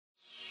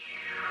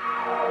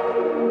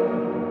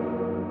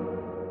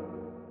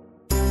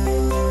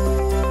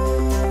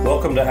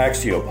Welcome to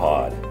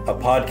Axiopod, a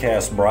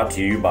podcast brought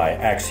to you by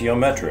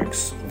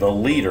Axiometrics, the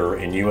leader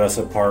in U.S.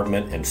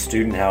 apartment and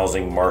student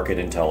housing market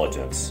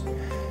intelligence.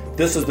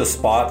 This is the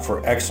spot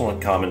for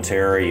excellent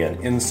commentary and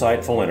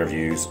insightful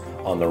interviews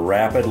on the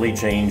rapidly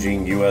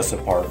changing U.S.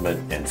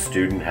 apartment and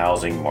student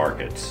housing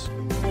markets.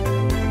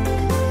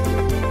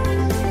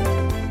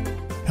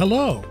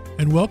 Hello,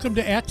 and welcome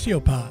to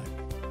Axiopod.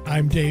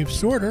 I'm Dave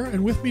Sorter,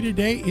 and with me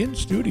today in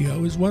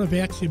studio is one of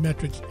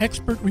Axiometrics'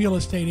 expert real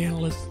estate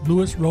analysts,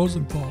 Louis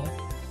Rosenthal,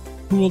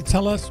 who will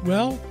tell us,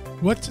 well,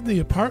 what's in the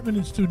apartment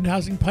and student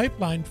housing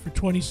pipeline for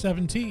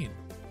 2017.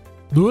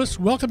 Louis,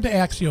 welcome to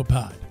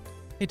Axiopod.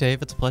 Hey,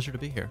 Dave. It's a pleasure to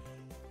be here.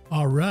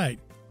 All right.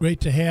 Great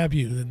to have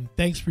you, and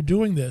thanks for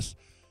doing this.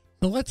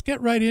 So let's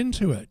get right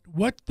into it.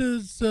 What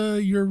does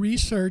your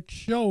research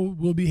show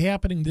will be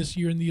happening this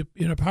year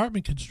in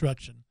apartment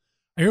construction?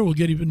 I hear we'll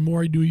get even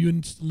more new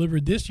units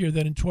delivered this year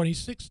than in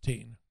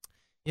 2016.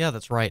 Yeah,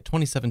 that's right.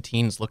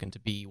 2017 is looking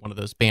to be one of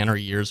those banner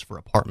years for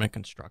apartment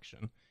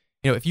construction.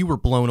 You know, if you were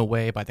blown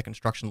away by the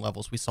construction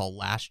levels we saw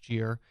last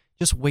year,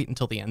 just wait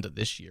until the end of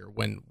this year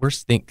when we're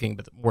thinking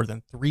that more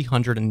than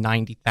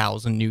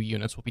 390,000 new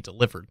units will be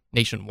delivered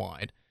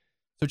nationwide.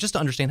 So just to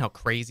understand how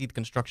crazy the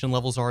construction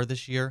levels are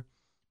this year,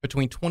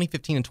 between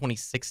 2015 and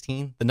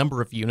 2016, the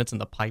number of units in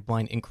the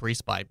pipeline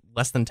increased by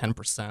less than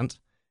 10%.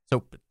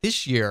 So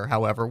this year,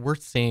 however, we're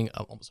seeing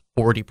almost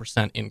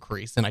 40%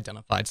 increase in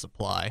identified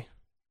supply.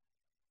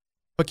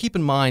 But keep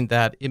in mind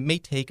that it may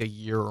take a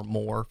year or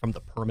more from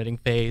the permitting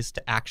phase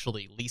to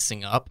actually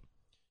leasing up.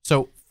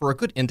 So for a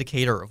good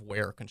indicator of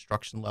where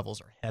construction levels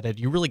are headed,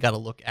 you really got to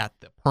look at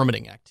the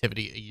permitting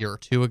activity a year or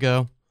two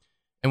ago.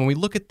 And when we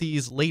look at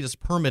these latest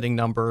permitting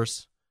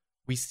numbers,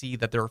 we see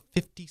that there are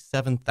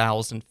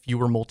 57,000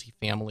 fewer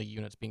multifamily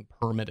units being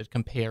permitted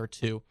compared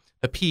to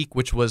the peak,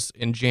 which was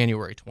in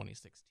January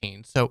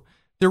 2016. So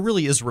there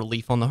really is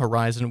relief on the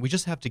horizon. We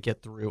just have to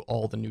get through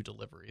all the new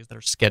deliveries that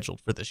are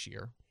scheduled for this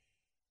year.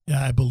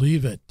 Yeah, I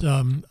believe it.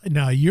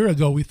 Now, a year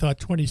ago, we thought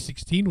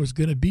 2016 was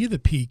going to be the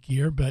peak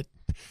year, but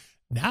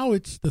now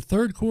it's the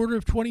third quarter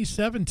of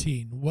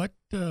 2017.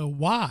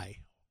 Why?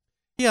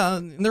 Yeah,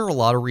 and there are a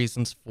lot of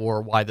reasons for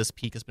why this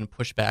peak has been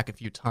pushed back a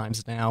few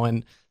times now,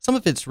 and some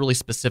of it's really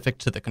specific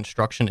to the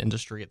construction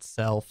industry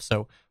itself.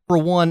 So, for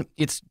one,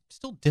 it's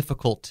still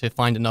difficult to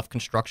find enough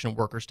construction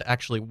workers to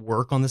actually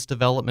work on this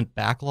development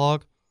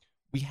backlog.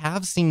 We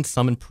have seen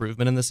some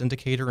improvement in this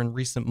indicator in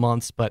recent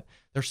months, but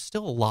there's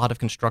still a lot of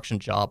construction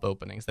job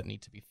openings that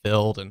need to be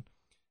filled. And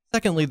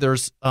secondly,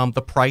 there's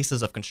the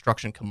prices of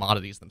construction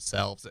commodities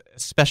themselves,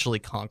 especially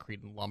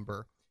concrete and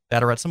lumber,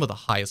 that are at some of the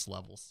highest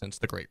levels since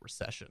the Great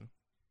Recession.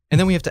 And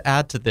then we have to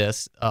add to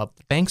this, the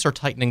banks are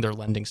tightening their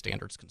lending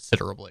standards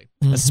considerably,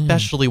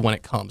 especially when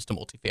it comes to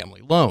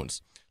multifamily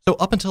loans. So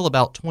up until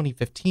about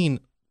 2015,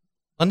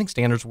 lending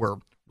standards were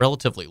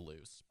relatively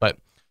loose. But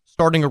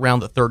starting around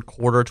the third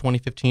quarter of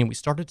 2015, we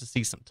started to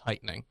see some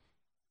tightening.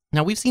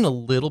 Now, we've seen a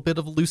little bit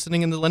of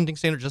loosening in the lending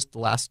standard just the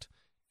last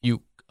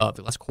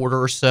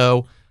quarter or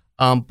so,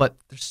 but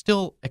they're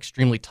still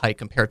extremely tight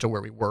compared to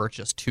where we were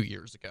just 2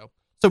 years ago.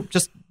 So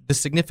just the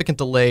significant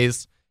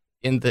delays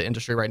in the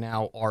industry right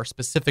now are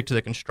specific to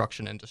the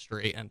construction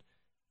industry, and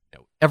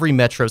every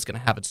metro is going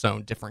to have its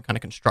own different kind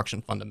of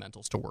construction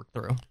fundamentals to work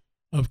through.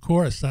 Of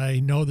course, I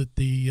know that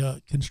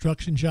the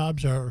construction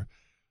jobs are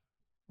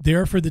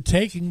there for the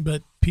taking,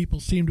 but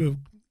people seem to have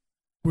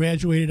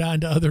graduated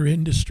on to other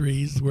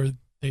industries where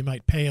they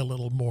might pay a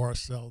little more,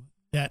 so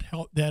that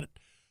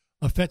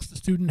affects the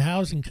student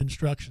housing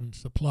construction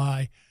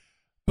supply.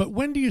 But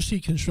when do you see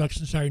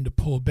construction starting to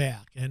pull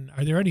back, and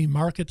are there any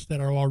markets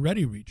that are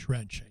already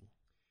retrenching?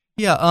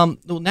 Yeah,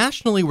 well,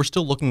 nationally, we're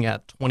still looking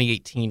at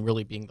 2018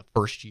 really being the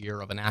first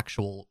year of an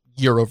actual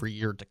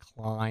year-over-year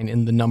decline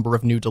in the number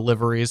of new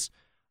deliveries.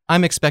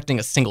 I'm expecting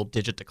a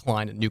single-digit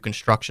decline in new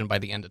construction by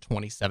the end of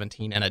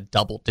 2017 and a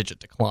double-digit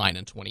decline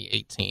in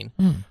 2018.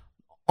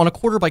 On a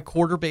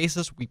quarter-by-quarter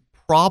basis, we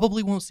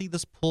probably won't see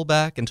this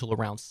pullback until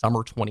around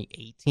summer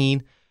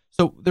 2018.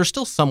 So there's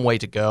still some way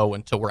to go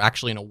until we're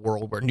actually in a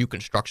world where new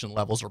construction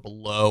levels are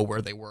below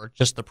where they were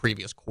just the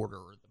previous quarter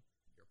or the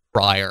year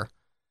prior.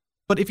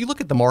 But if you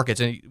look at the markets,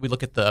 and we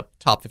look at the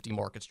top 50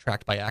 markets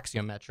tracked by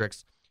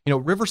Axiometrics,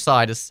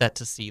 Riverside is set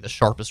to see the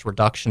sharpest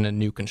reduction in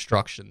new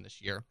construction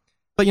this year.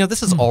 But,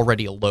 this is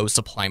already a low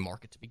supply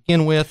market to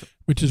begin with.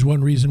 Which is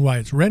one reason why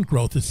its rent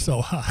growth is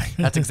so high.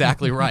 That's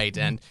exactly right.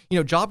 And,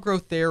 job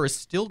growth there is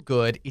still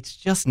good. It's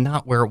just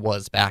not where it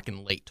was back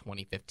in late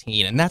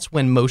 2015. And that's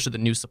when most of the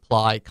new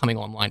supply coming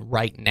online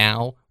right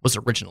now was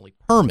originally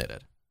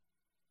permitted.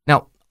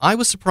 Now, I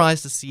was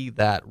surprised to see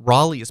that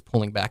Raleigh is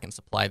pulling back in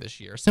supply this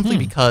year simply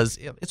because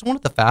it's one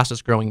of the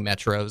fastest growing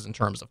metros in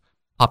terms of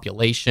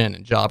population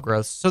and job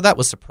growth. So that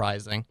was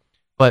surprising.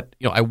 But,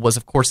 I was,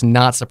 of course,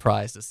 not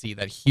surprised to see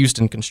that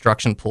Houston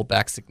construction pulled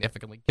back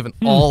significantly, given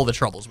all the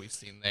troubles we've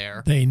seen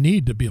there. They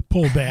need to be a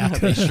pullback.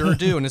 They sure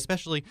do. And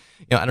especially,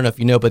 I don't know if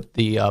you know, but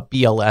the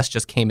BLS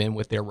just came in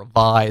with their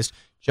revised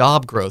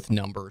job growth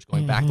numbers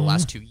going back the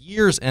last 2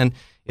 years, and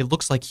it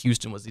looks like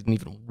Houston was in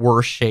even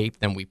worse shape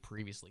than we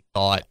previously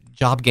thought.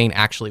 Job gain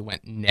actually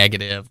went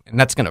negative, and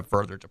that's going to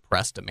further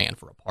depress demand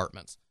for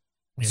apartments.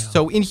 Yeah.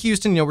 So in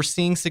Houston, we're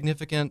seeing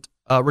significant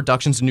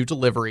reductions in new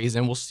deliveries,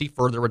 and we'll see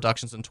further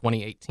reductions in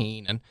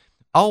 2018. And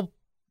I'll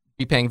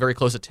be paying very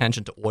close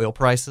attention to oil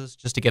prices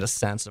just to get a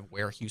sense of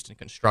where Houston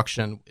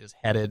construction is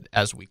headed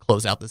as we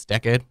close out this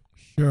decade.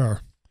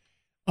 Sure.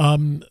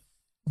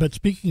 But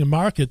speaking of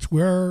markets,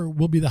 where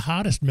will be the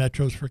hottest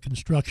metros for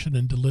construction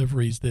and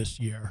deliveries this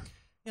year?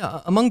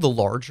 Yeah, among the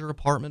larger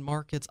apartment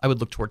markets, I would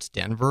look towards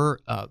Denver.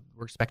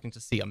 We're expecting to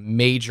see a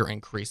major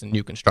increase in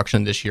new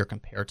construction this year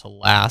compared to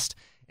last.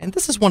 And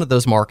this is one of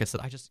those markets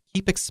that I just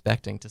keep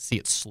expecting to see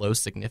it slow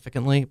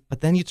significantly.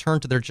 But then you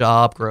turn to their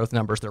job growth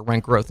numbers, their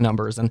rent growth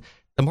numbers, and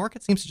the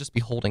market seems to just be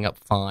holding up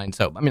fine.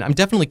 So, I'm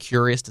definitely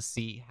curious to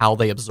see how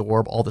they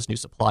absorb all this new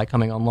supply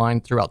coming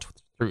online through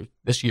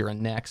this year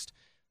and next.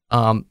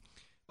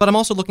 But I'm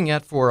also looking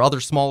at, for other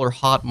smaller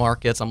hot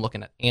markets, I'm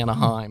looking at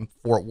Anaheim,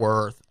 Fort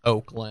Worth,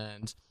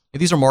 Oakland.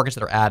 These are markets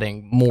that are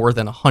adding more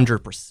than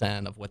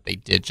 100% of what they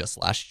did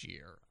just last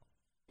year.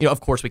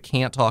 Of course, we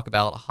can't talk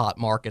about hot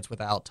markets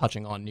without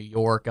touching on New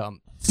York.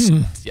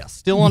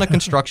 Still on a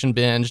construction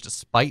binge,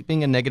 despite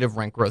being a negative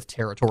rent growth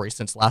territory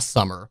since last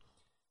summer.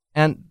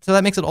 And so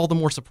that makes it all the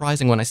more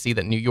surprising when I see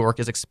that New York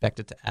is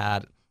expected to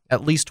add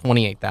at least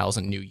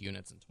 28,000 new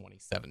units in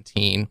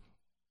 2017.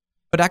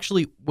 But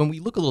actually, when we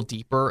look a little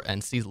deeper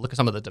and look at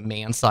some of the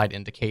demand side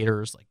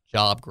indicators like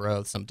job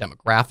growth, some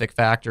demographic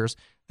factors,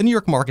 the New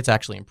York market's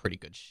actually in pretty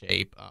good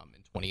shape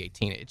in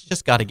 2018. It's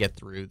just got to get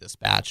through this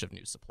batch of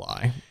new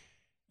supply.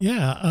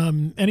 Yeah.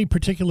 Any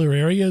particular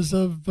areas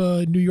of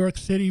New York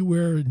City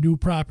where new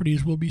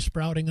properties will be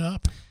sprouting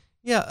up?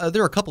 Yeah,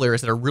 there are a couple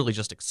areas that are really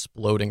just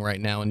exploding right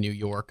now in New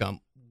York.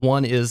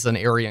 One is an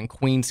area in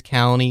Queens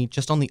County,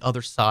 just on the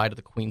other side of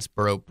the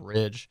Queensboro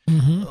Bridge.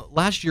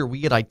 Last year,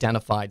 we had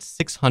identified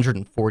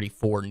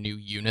 644 new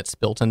units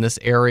built in this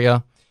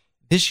area.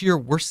 This year,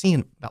 we're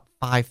seeing about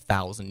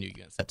 5,000 new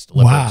units that's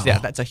delivered. Wow. Yeah,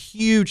 that's a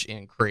huge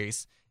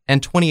increase.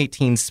 And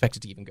 2018 is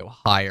expected to even go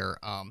higher.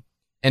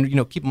 And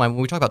keep in mind,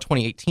 when we talk about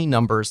 2018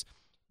 numbers,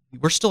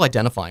 we're still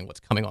identifying what's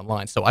coming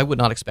online. So I would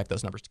not expect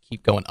those numbers to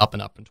keep going up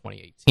and up in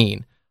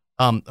 2018.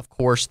 Of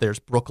course, there's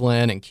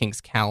Brooklyn and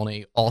Kings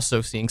County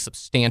also seeing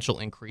substantial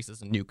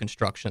increases in new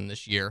construction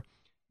this year.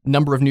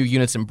 Number of new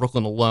units in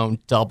Brooklyn alone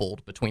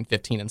doubled between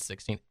 15 and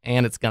 16,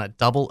 and it's going to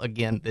double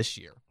again this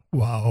year.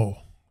 Wow.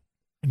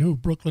 I knew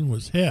Brooklyn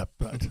was hip,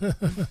 but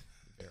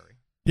Very.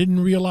 Didn't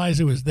realize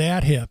it was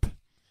that hip.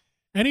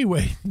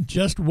 Anyway,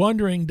 just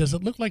wondering, does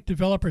it look like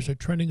developers are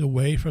trending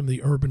away from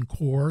the urban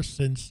core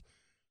since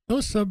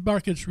those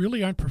submarkets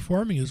really aren't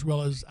performing as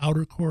well as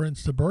outer core and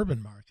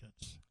suburban markets?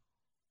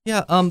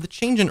 Yeah, the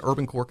change in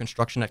urban core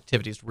construction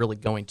activity is really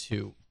going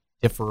to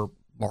differ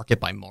market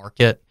by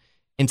market.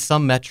 In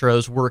some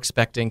metros, we're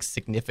expecting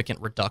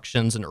significant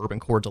reductions in urban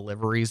core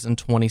deliveries in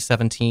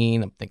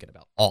 2017. I'm thinking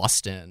about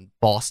Austin,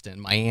 Boston,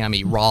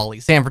 Miami,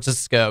 Raleigh, San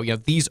Francisco,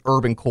 these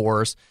urban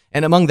cores.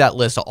 And among that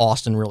list,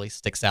 Austin really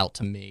sticks out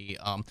to me.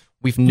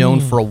 We've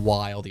known for a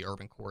while the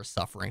urban core is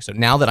suffering. So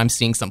now that I'm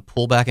seeing some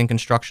pullback in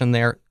construction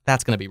there,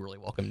 that's going to be really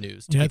welcome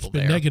news to people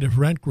there. It's been negative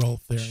rent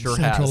growth there Sure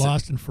in Central has.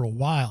 Austin for a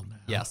while now.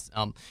 Yes.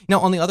 Now,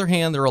 on the other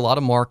hand, there are a lot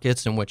of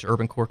markets in which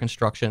urban core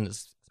construction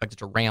is expected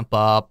to ramp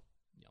up.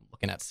 I'm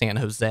looking at San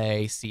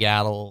Jose,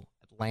 Seattle,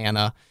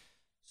 Atlanta.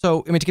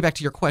 So, to get back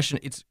to your question,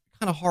 it's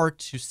kind of hard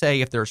to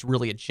say if there's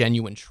really a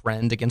genuine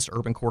trend against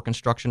urban core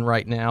construction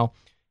right now.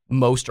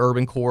 Most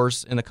urban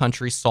cores in the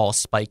country saw a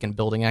spike in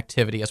building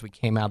activity as we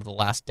came out of the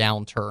last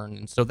downturn,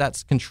 and so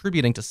that's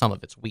contributing to some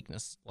of its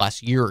weakness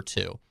last year or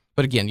two.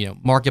 But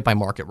again, market by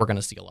market, we're going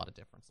to see a lot of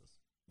differences.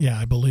 Yeah,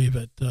 I believe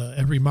it.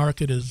 Every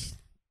market is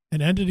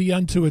an entity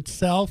unto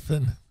itself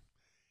and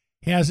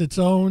has its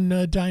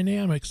own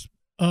dynamics.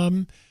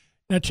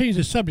 Now, change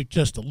the subject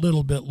just a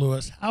little bit,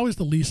 Louis. How is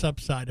the lease-up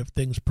side of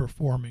things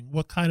performing?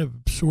 What kind of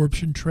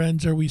absorption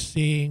trends are we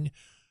seeing,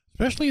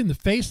 especially in the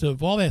face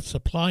of all that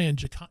supply and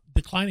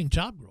declining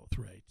job growth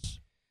rates?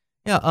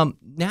 Yeah,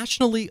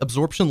 nationally,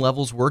 absorption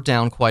levels were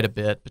down quite a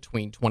bit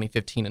between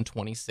 2015 and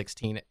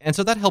 2016, and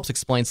so that helps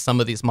explain some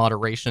of these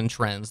moderation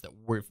trends that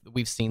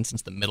we've seen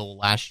since the middle of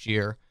last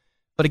year.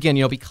 But again,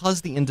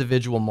 because the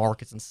individual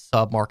markets and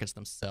sub-markets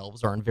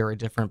themselves are in very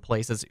different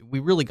places, we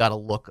really got to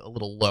look a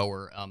little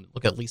lower,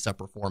 look at lease-up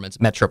performance,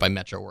 metro by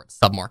metro or at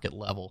sub-market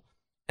level.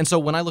 And so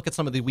when I look at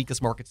some of the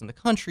weakest markets in the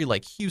country,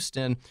 like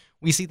Houston,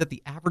 we see that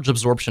the average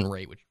absorption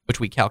rate, which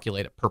we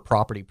calculate it per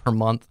property per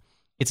month,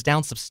 it's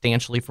down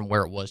substantially from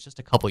where it was just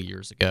a couple of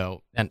years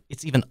ago. And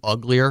it's even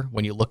uglier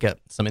when you look at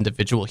some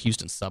individual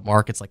Houston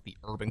submarkets like the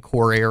urban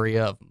core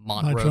area of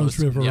Montrose.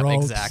 River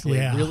Oaks. Exactly.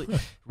 Yeah.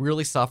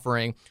 Really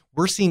suffering.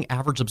 We're seeing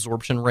average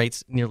absorption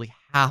rates nearly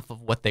half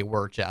of what they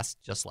were just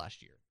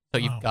last year.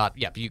 So you've got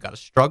a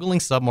struggling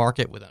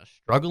submarket within a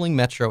struggling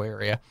metro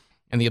area,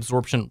 and the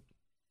absorption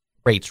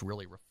rates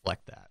really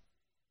reflect that.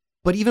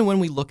 But even when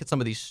we look at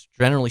some of these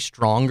generally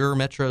stronger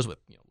metros with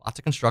lots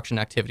of construction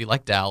activity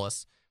like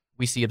Dallas,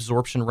 we see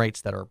absorption rates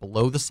that are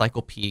below the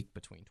cycle peak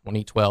between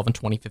 2012 and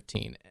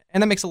 2015.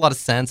 And that makes a lot of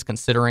sense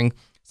considering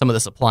some of the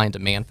supply and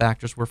demand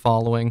factors we're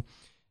following.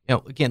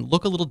 Again,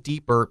 look a little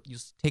deeper. You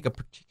take a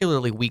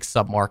particularly weak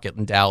submarket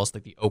in Dallas,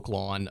 like the Oak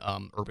Lawn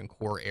urban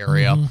core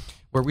area,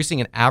 where we're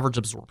seeing an average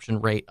absorption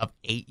rate of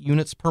 8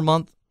 units per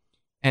month.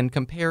 And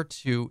compared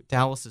to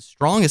Dallas's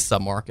strongest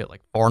submarket,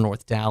 like far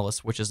north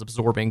Dallas, which is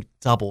absorbing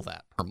double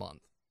that per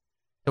month.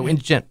 So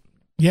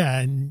yeah,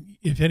 and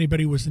if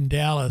anybody was in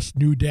Dallas,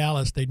 New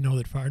Dallas, they'd know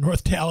that far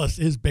north Dallas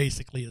is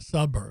basically a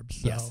suburb.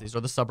 So. Yes, these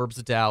are the suburbs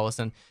of Dallas.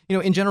 And,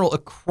 in general,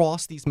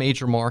 across these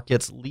major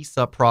markets,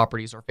 lease-up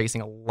properties are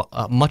facing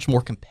a much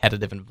more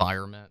competitive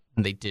environment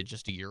than they did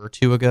just a year or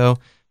two ago.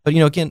 But,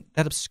 again,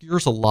 that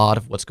obscures a lot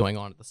of what's going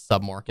on at the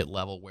submarket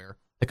level where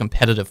the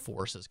competitive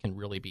forces can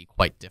really be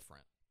quite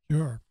different.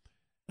 Sure.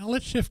 Now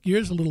let's shift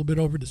gears a little bit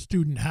over to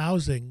student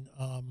housing.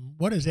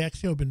 What has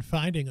Axio been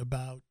finding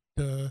about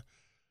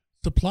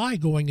supply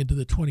going into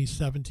the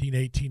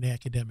 2017-18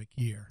 academic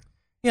year?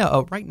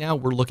 Yeah, right now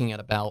we're looking at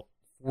about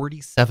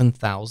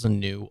 47,000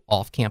 new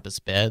off-campus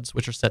beds,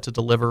 which are set to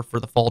deliver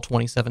for the fall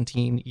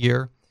 2017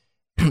 year.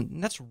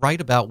 And that's right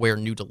about where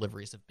new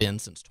deliveries have been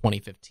since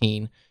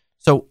 2015.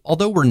 So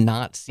although we're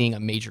not seeing a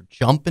major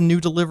jump in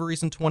new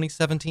deliveries in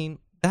 2017,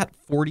 that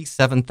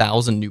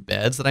 47,000 new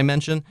beds that I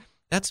mentioned,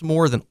 that's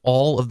more than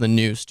all of the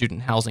new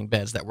student housing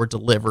beds that were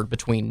delivered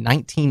between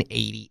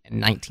 1980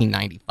 and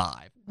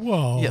 1995.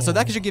 Whoa. Yeah, so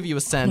that should give you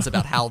a sense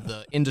about how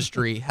the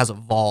industry has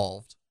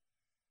evolved.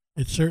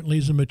 It certainly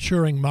is a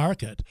maturing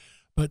market,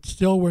 but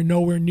still we're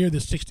nowhere near the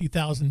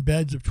 60,000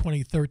 beds of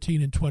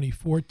 2013 and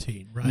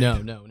 2014, right?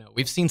 No.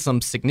 We've seen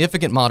some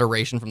significant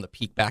moderation from the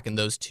peak back in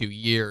those 2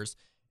 years.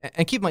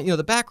 And keep in mind,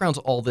 the background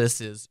to all this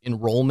is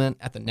enrollment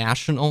at the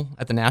national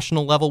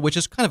level, which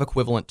is kind of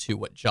equivalent to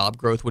what job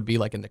growth would be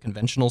like in the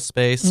conventional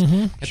space.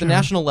 At the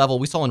national level,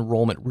 we saw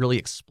enrollment really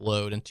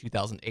explode in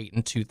 2008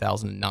 and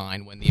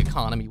 2009 when the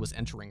economy was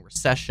entering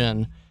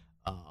recession,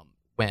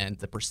 when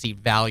the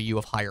perceived value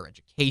of higher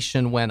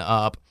education went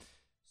up.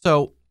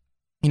 So,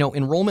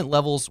 enrollment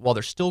levels, while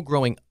they're still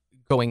going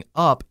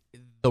up,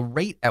 the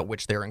rate at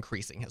which they're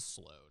increasing has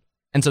slowed.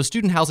 And so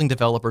student housing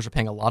developers are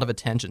paying a lot of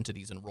attention to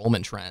these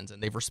enrollment trends, and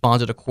they've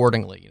responded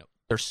accordingly.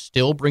 They're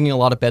still bringing a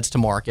lot of beds to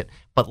market,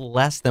 but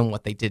less than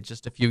what they did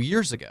just a few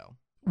years ago.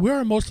 Where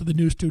are most of the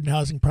new student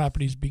housing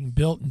properties being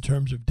built in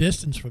terms of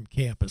distance from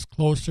campus?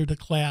 Closer to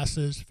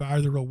classes,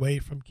 farther away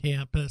from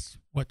campus?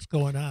 What's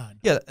going on?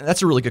 Yeah,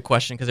 that's a really good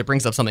question because it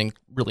brings up something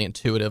really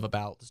intuitive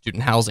about the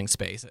student housing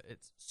space.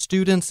 It's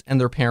students and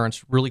their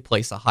parents really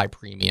place a high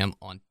premium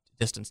on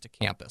distance to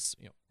campus.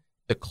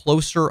 The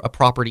closer a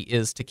property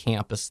is to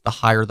campus, the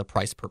higher the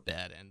price per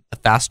bed, and the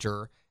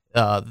faster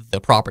the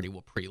property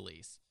will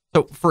pre-lease.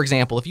 So, for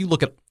example, if you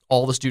look at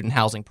all the student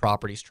housing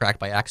properties tracked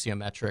by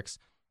Axiometrics,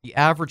 the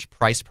average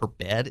price per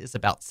bed is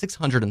about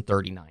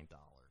 $639.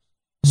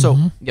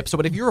 So,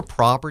 but if you're a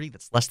property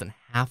that's less than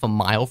half a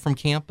mile from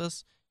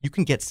campus, you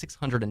can get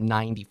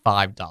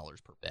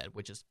 $695 per bed,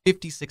 which is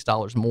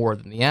 $56 more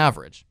than the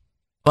average.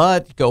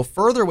 But go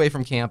further away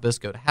from campus,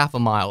 go to half a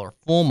mile or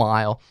full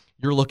mile,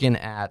 you're looking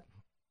at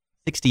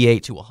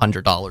 $68 to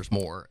 $100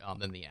 more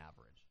than the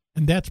average.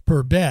 And that's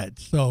per bed.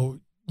 So,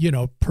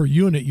 per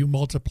unit, you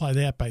multiply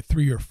that by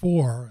 3 or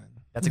 4.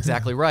 That's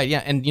exactly right.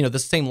 Yeah. And, the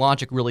same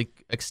logic really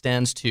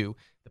extends to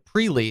the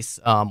pre-lease,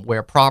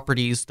 where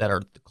properties that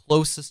are the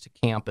closest to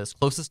campus,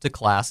 closest to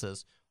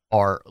classes,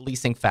 are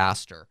leasing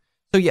faster.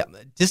 So, yeah,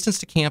 distance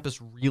to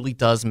campus really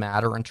does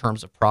matter in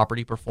terms of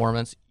property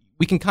performance.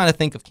 We can kind of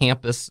think of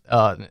campus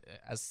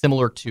as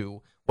similar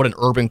to what an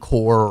urban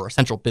core or a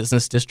central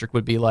business district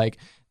would be like.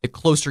 The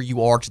closer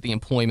you are to the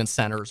employment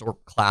centers or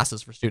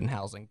classes for student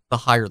housing, the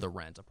higher the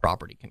rent a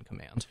property can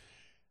command.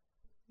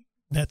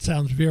 That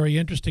sounds very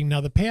interesting. Now,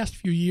 the past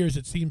few years,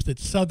 it seems that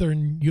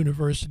southern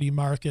university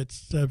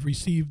markets have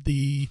received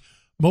the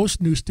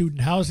most new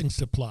student housing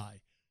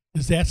supply.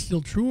 Is that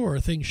still true, or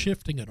are things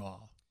shifting at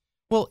all?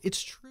 Well,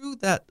 it's true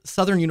that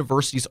southern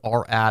universities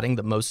are adding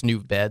the most new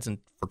beds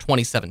for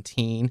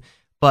 2017,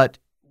 but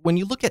when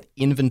you look at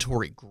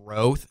inventory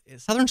growth,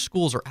 southern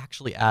schools are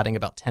actually adding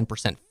about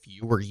 10%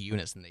 fewer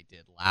units than they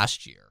did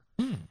last year.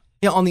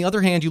 Yeah, on the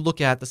other hand, you look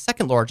at the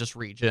second largest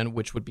region,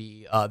 which would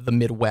be the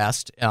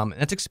Midwest, and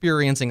it's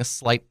experiencing a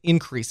slight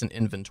increase in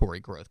inventory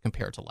growth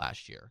compared to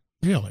last year.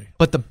 Really?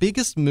 But the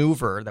biggest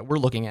mover that we're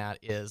looking at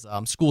is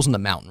schools in the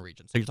mountain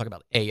region. So you're talking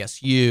about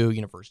ASU,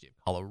 University of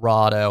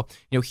Colorado.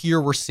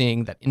 Here we're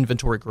seeing that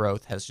inventory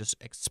growth has just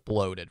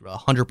exploded,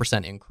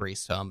 100%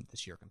 increase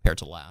this year compared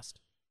to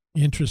last.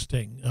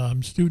 Interesting.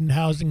 Student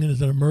housing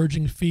is an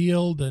emerging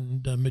field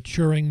and a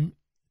maturing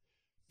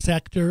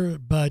sector,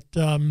 but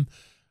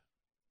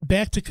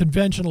back to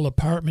conventional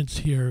apartments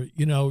here.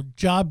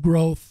 Job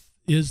growth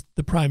is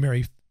the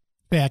primary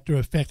factor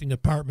affecting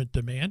apartment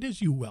demand,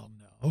 as you well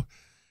know.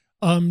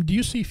 Do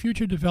you see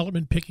future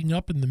development picking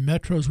up in the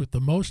metros with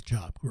the most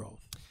job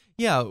growth?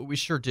 Yeah, we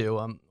sure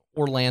do.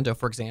 Orlando,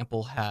 for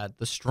example, had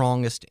the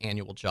strongest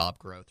annual job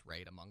growth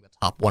rate among the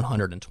top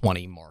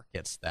 120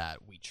 markets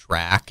that we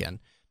track. And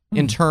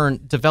in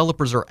turn,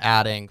 developers are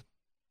adding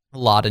a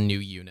lot of new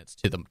units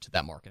to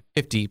that market,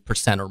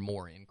 50% or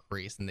more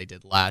increase than they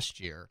did last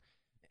year.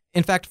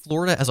 In fact,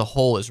 Florida as a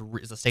whole is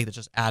a state that's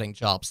just adding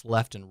jobs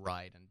left and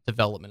right, and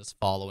development is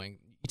following.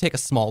 You take a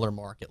smaller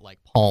market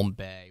like Palm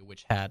Bay,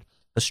 which had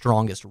the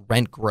strongest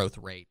rent growth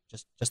rate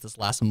just this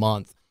last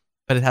month,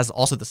 but it has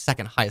also the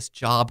second highest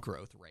job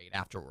growth rate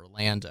after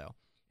Orlando.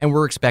 And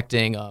we're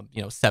expecting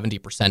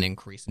 70%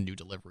 increase in new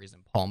deliveries in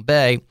Palm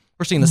Bay.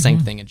 We're seeing the same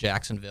thing in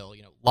Jacksonville.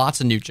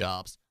 Lots of new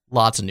jobs,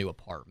 lots of new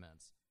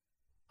apartments.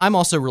 I'm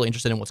also really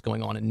interested in what's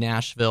going on in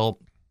Nashville.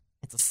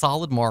 It's a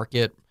solid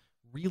market,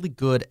 really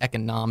good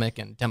economic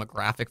and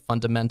demographic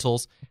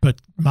fundamentals.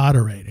 But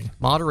moderating.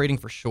 Moderating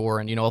for sure.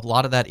 And, a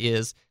lot of that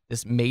is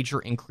this major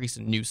increase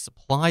in new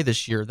supply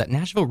this year that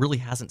Nashville really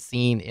hasn't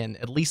seen in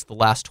at least the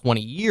last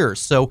 20 years.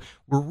 So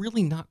we're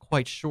really not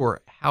quite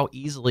sure how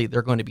easily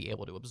they're going to be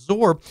able to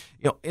absorb.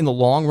 In the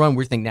long run,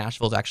 we think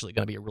Nashville is actually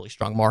going to be a really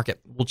strong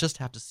market. We'll just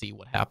have to see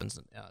what happens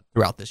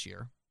throughout this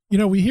year.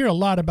 We hear a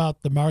lot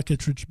about the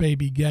markets which may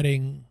be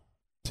getting,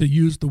 to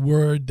use the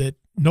word that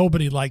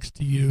nobody likes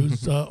to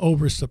use,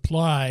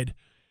 oversupplied.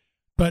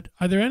 But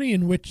are there any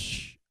in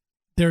which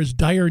there's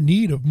dire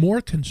need of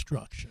more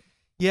construction?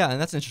 Yeah,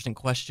 and that's an interesting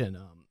question.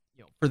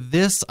 For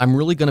this, I'm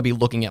really going to be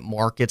looking at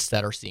markets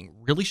that are seeing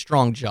really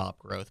strong job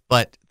growth,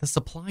 but the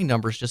supply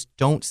numbers just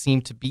don't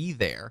seem to be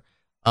there.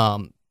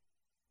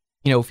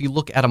 If you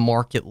look at a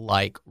market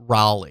like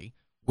Raleigh,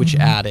 which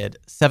added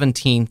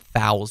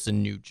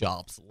 17,000 new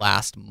jobs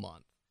last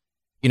month,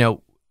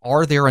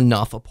 are there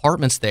enough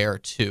apartments there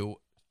to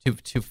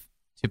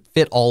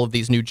fit all of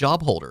these new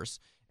job holders?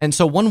 And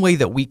so one way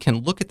that we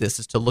can look at this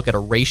is to look at a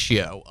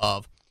ratio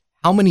of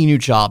how many new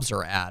jobs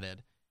are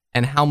added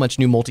and how much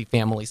new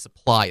multifamily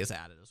supply is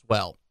added as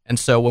well. And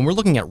so when we're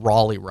looking at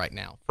Raleigh right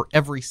now, for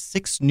every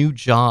 6 new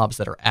jobs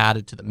that are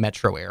added to the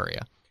metro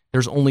area,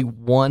 there's only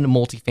 1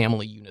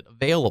 multifamily unit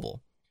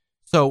available.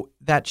 So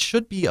that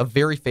should be a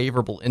very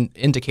favorable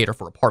indicator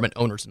for apartment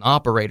owners and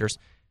operators,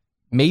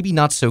 maybe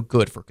not so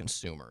good for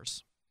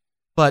consumers.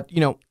 But,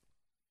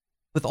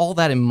 with all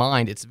that in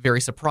mind, it's very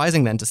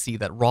surprising then to see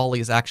that Raleigh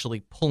is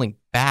actually pulling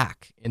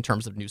back in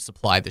terms of new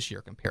supply this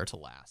year compared to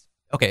last.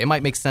 Okay, it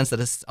might make sense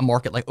that a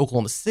market like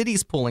Oklahoma City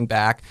is pulling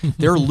back.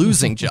 They're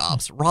losing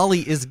jobs.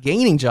 Raleigh is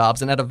gaining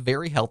jobs and at a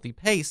very healthy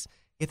pace,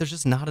 yet there's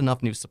just not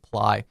enough new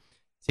supply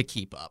to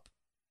keep up.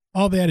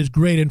 All that is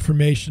great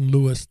information,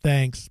 Louis.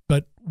 Thanks.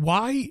 But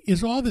why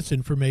is all this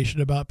information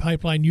about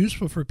Pipeline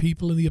useful for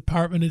people in the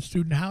apartment and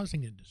student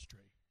housing industry?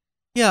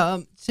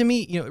 Yeah, to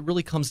me, it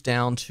really comes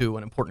down to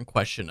an important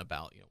question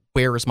about,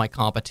 where is my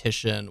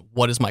competition?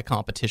 What is my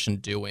competition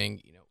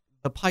doing?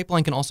 The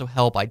pipeline can also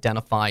help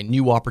identify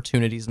new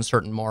opportunities in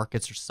certain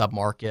markets or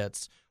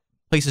submarkets,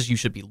 places you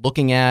should be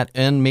looking at,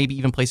 and maybe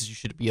even places you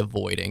should be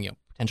avoiding,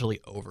 potentially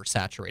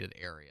oversaturated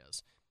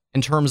areas.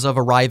 In terms of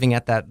arriving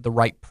at the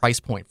right price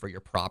point for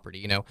your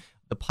property,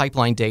 the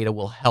pipeline data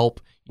will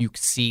help you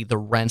see the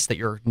rents that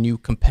your new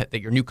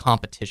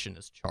competition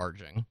is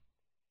charging.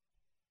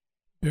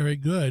 Very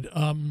good.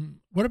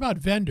 What about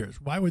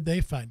vendors? Why would they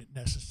find it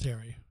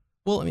necessary?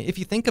 Well, if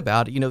you think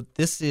about it,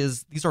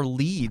 these are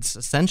leads,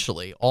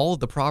 essentially. All of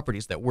the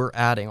properties that we're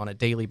adding on a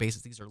daily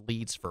basis, these are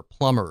leads for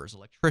plumbers,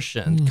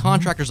 electricians,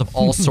 contractors of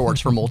all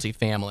sorts for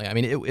multifamily.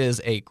 It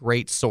is a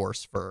great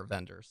source for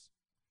vendors.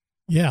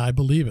 Yeah, I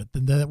believe it.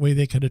 And that way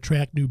they can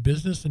attract new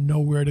business and know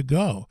where to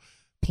go.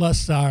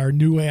 Plus, our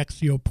new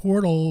Axio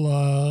portal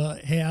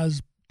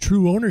has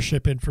true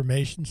ownership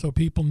information, so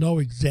people know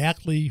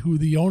exactly who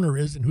the owner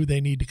is and who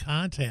they need to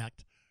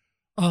contact.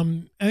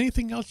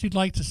 Anything else you'd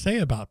like to say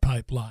about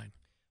Pipeline?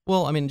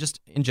 Well, just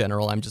in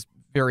general, I'm just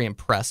very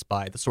impressed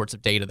by the sorts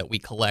of data that we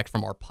collect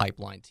from our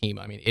Pipeline team.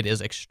 It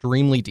is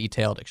extremely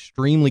detailed,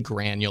 extremely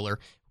granular,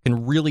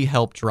 can really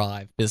help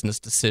drive business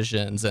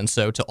decisions. And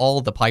so to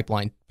all the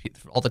Pipeline,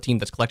 all the team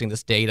that's collecting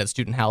this data,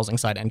 student housing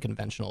side and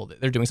conventional,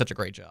 they're doing such a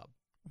great job.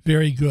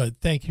 Very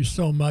good. Thank you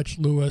so much,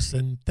 Louis,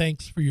 and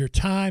thanks for your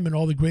time and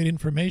all the great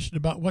information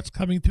about what's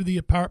coming through the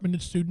apartment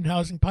and student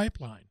housing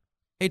pipeline.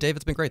 Hey, Dave,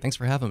 it's been great. Thanks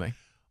for having me.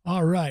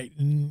 All right.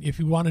 And if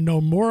you want to know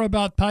more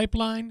about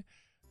Pipeline,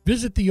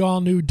 visit the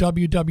all-new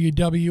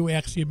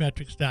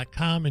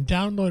www.axiometrics.com and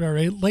download our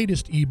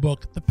latest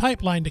ebook, The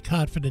Pipeline to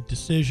Confident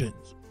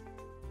Decisions.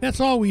 That's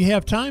all we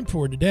have time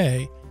for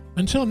today.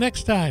 Until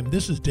next time,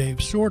 this is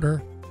Dave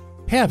Sorter.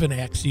 Have an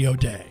Axio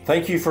Day.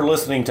 Thank you for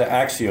listening to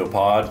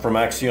AxioPod from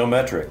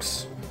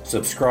Axiometrics.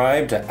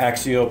 Subscribe to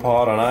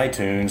AxioPod on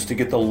iTunes to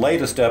get the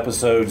latest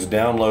episodes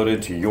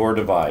downloaded to your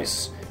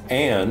device.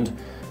 And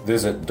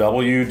visit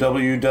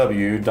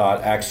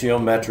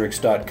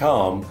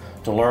www.axiometrics.com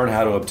to learn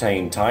how to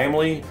obtain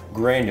timely,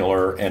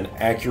 granular, and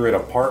accurate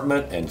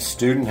apartment and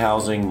student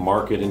housing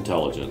market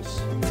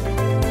intelligence.